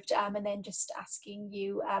observed, and then just asking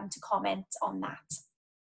you to comment on that.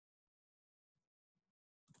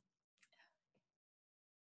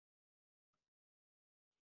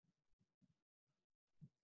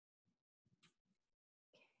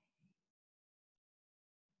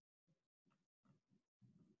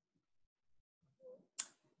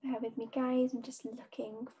 Bear with me, guys. I'm just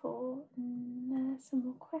looking for some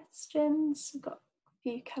more questions. We've got a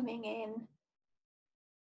few coming in.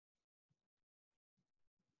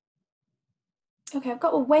 Okay, I've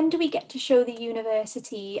got, well, when do we get to show the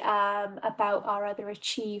university about our other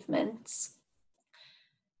achievements?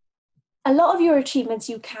 A lot of your achievements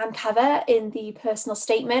you can cover in the personal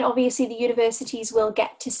statement. Obviously, the universities will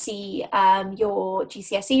get to see your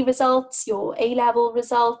GCSE results, your A-level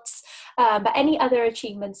results, but any other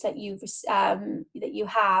achievements that you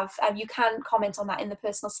have, you can comment on that in the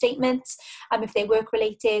personal statement. If they work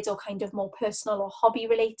related or kind of more personal or hobby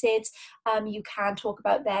related, you can talk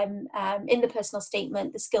about them in the personal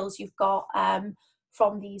statement, the skills you've got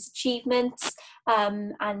from these achievements,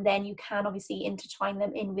 and then you can obviously intertwine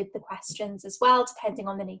them in with the questions as well, depending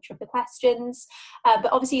on the nature of the questions. But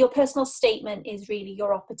obviously your personal statement is really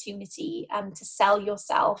your opportunity to sell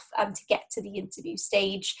yourself and to get to the interview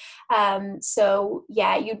stage. So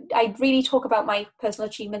yeah, I'd really talk about my personal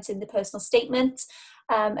achievements in the personal statement.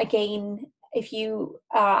 Again, if you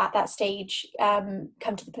are at that stage,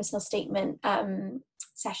 come to the personal statement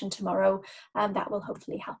session tomorrow, that will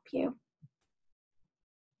hopefully help you.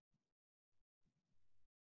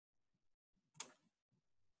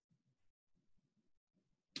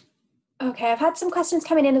 Okay, I've had some questions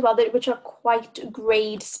coming in as well, which are quite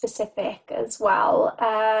grade specific as well.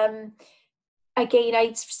 Again,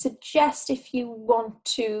 I'd suggest if you want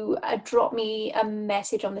to drop me a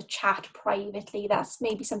message on the chat privately, that's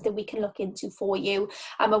maybe something we can look into for you.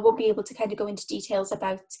 I won't be able to kind of go into details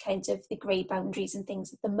about kind of the grade boundaries and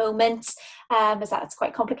things at the moment, as that's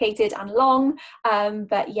quite complicated and long.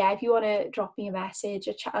 But yeah, if you want to drop me a message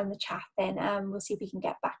or chat on the chat, then we'll see if we can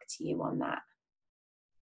get back to you on that.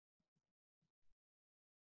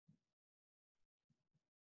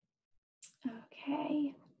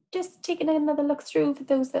 Okay, just taking another look through for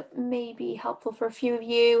those that may be helpful for a few of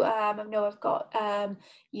you. I know I've got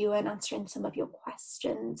you and answering some of your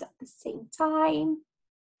questions at the same time.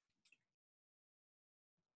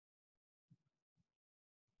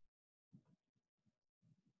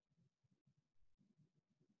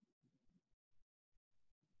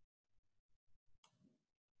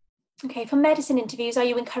 Okay, for medicine interviews, are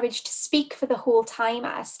you encouraged to speak for the whole time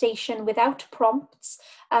at a station without prompts,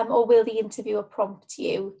 or will the interviewer prompt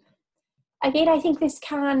you? Again, I think this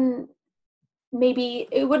can maybe,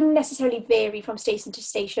 it wouldn't necessarily vary from station to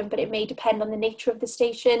station, but it may depend on the nature of the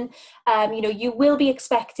station. You will be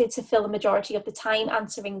expected to fill the majority of the time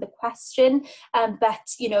answering the question, but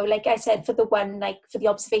like I said, for the one, like for the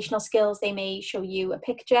observational skills, they may show you a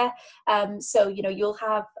picture, so you'll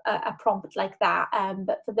have a prompt like that,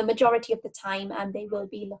 but for the majority of the time, they will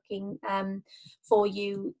be looking for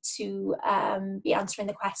you to be answering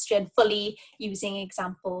the question fully using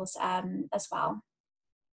examples as well.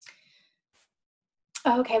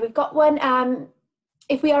 Okay, we've got one.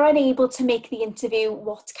 If we are unable to make the interview,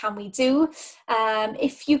 what can we do?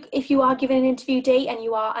 If you are given an interview date and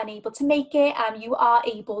you are unable to make it, you are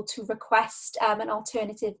able to request an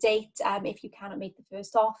alternative date if you cannot make the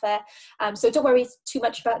first offer. So don't worry too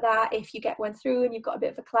much about that. If you get one through and you've got a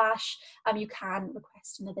bit of a clash, you can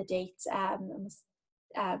request another date,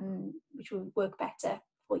 which will work better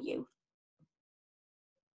for you.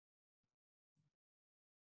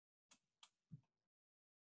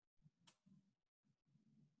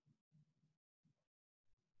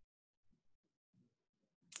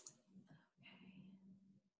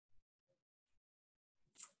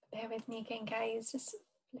 Bear with me again, guys, just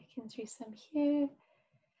flicking through some here.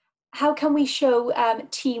 How can we show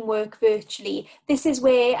teamwork virtually? This is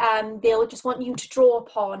where they'll just want you to draw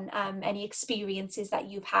upon any experiences that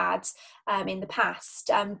you've had in the past.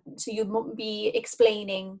 So you won't be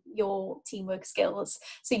explaining your teamwork skills.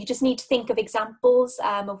 So you just need to think of examples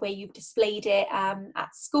of where you've displayed it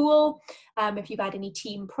at school, if you've had any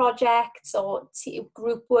team projects or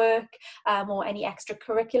group work, or any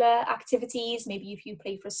extracurricular activities, maybe if you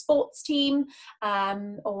play for a sports team,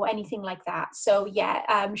 or anything like that. So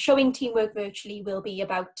yeah, showing teamwork virtually will be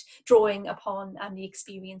about drawing upon the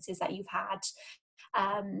experiences that you've had,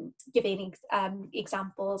 giving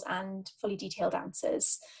examples and fully detailed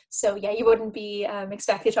answers. So yeah, you wouldn't be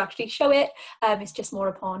expected to actually show it. It's just more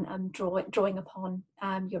upon drawing upon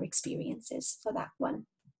your experiences for that one.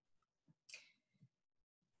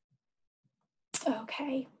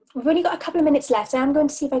 Okay, we've only got a couple of minutes left. I'm going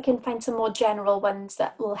to see if I can find some more general ones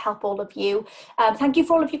that will help all of you. Thank you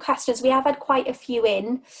for all of your questions. We have had quite a few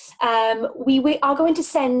in. We are going to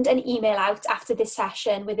send an email out after this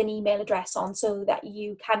session with an email address on so that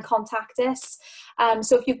you can contact us.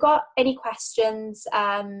 So if you've got any questions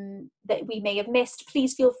that we may have missed,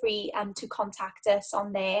 please feel free to contact us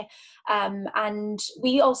on there. And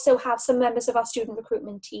we also have some members of our student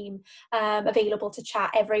recruitment team available to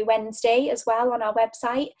chat every Wednesday as well on our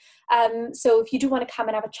website. So if you do want to come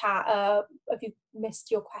and have a chat, if you missed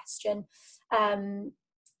your question,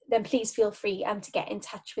 then please feel free to get in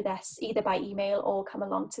touch with us either by email or come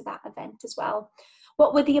along to that event as well.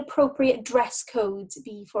 What would the appropriate dress codes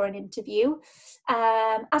be for an interview?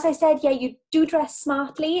 As I said, yeah, you do dress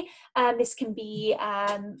smartly. This can be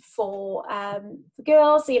for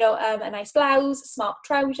girls, a nice blouse, smart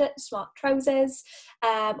trousers,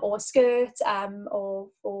 or a skirt, or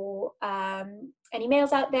for any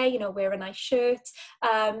males out there, wear a nice shirt.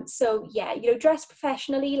 So yeah, dress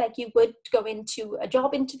professionally like you would go into a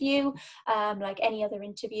job interview, like any other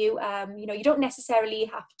interview. You don't necessarily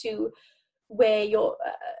have to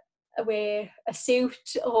wear a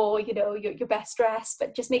suit or your best dress,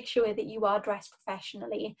 but just make sure that you are dressed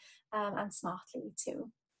professionally and smartly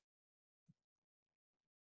too.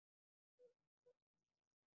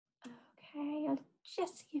 Okay, I'll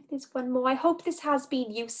just see if there's one more. I hope this has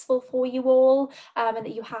been useful for you all, and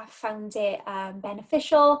that you have found it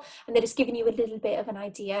beneficial, and that it's given you a little bit of an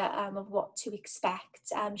idea of what to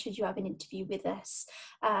expect should you have an interview with us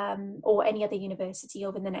or any other university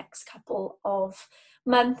over the next couple of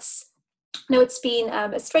months. No, it's been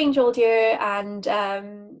a strange old year, and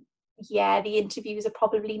yeah, the interviews are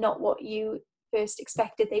probably not what you first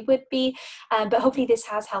expected they would be. But hopefully this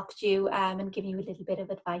has helped you and given you a little bit of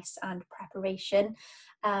advice and preparation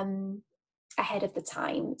ahead of the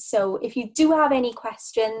time. So if you do have any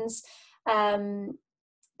questions,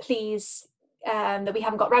 please, that we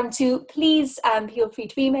haven't got round to, please feel free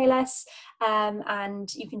to email us,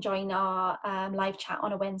 and you can join our live chat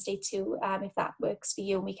on a Wednesday too, if that works for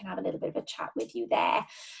you, and we can have a little bit of a chat with you there.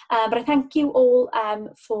 But I thank you all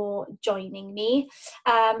for joining me.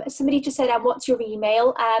 Somebody just said, what's your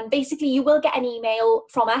email? Basically, you will get an email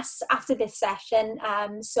from us after this session,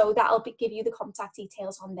 so that'll give you the contact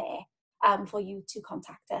details on there for you to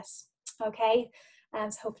contact us. Okay,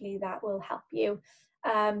 so hopefully that will help you.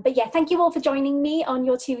 But yeah, thank you all for joining me on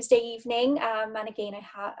your Tuesday evening. And again,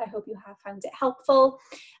 I hope you have found it helpful.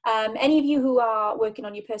 Any of you who are working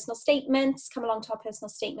on your personal statements, come along to our personal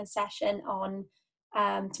statement session on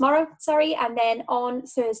tomorrow, and then on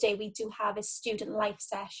Thursday we do have a student life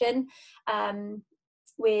session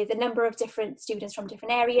with a number of different students from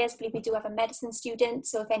different areas. I believe we do have a medicine student,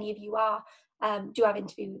 so if any of you are do have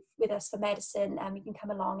interview with us for medicine, you can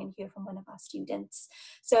come along and hear from one of our students.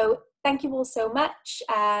 So thank you all so much,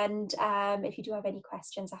 and if you do have any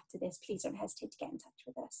questions after this, please don't hesitate to get in touch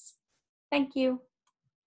with us. Thank you.